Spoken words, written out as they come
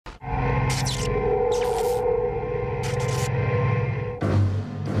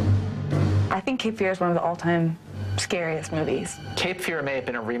Cape Fear is one of the all-time scariest movies. Cape Fear may have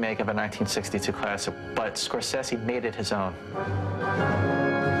been a remake of a 1962 classic, but Scorsese made it his own.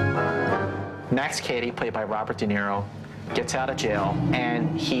 Max Cady, played by Robert De Niro, gets out of jail,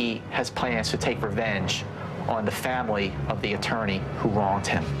 and he has plans to take revenge on the family of the attorney who wronged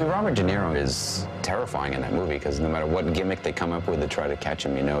him. Robert De Niro is terrifying in that movie because no matter what gimmick they come up with to try to catch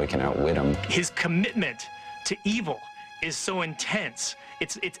him, you know he can outwit him. His commitment to evil is so intense.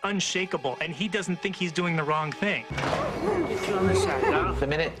 It's unshakable, and he doesn't think he's doing the wrong thing. The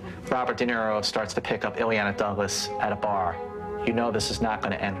minute Robert De Niro starts to pick up Illeana Douglas at a bar, you know this is not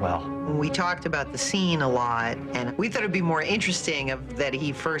going to end well. We talked about the scene a lot, and we thought it'd be more interesting that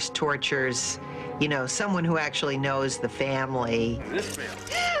he first tortures, you know, someone who actually knows the family. This man.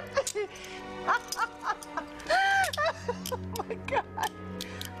 Oh my God.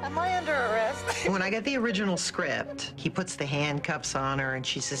 Am I under arrest? When I got the original script, he puts the handcuffs on her and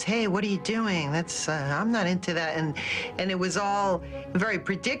she says, "Hey, what are you doing? That's, I'm not into that." And it was all very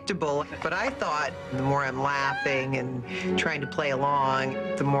predictable. But I thought the more I'm laughing and trying to play along,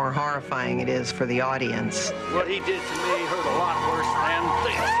 the more horrifying it is for the audience. What he did to me hurt a lot worse than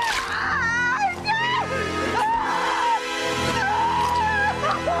this.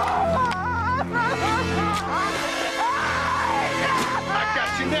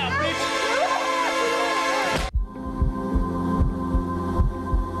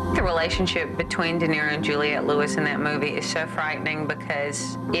 The relationship between De Niro and Juliette Lewis in that movie is so frightening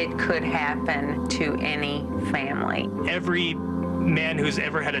because it could happen to any family. Every man who's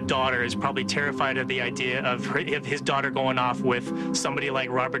ever had a daughter is probably terrified of the idea of his daughter going off with somebody like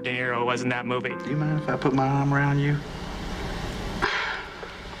Robert De Niro was in that movie. Do you mind if I put my arm around you?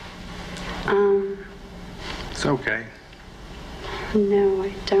 It's okay. No,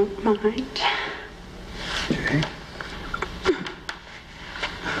 I don't mind. Okay.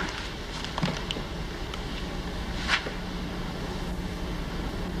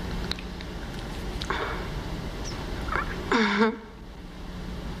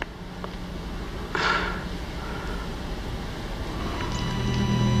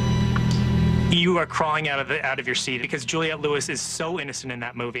 You are crawling out of your seat because Juliette Lewis is so innocent in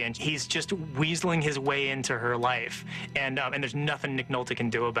that movie, and he's just weaseling his way into her life, and there's nothing Nick Nolte can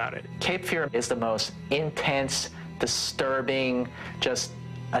do about it. Cape Fear is the most intense, disturbing, just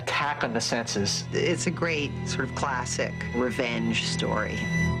attack on the senses. It's a great sort of classic revenge story.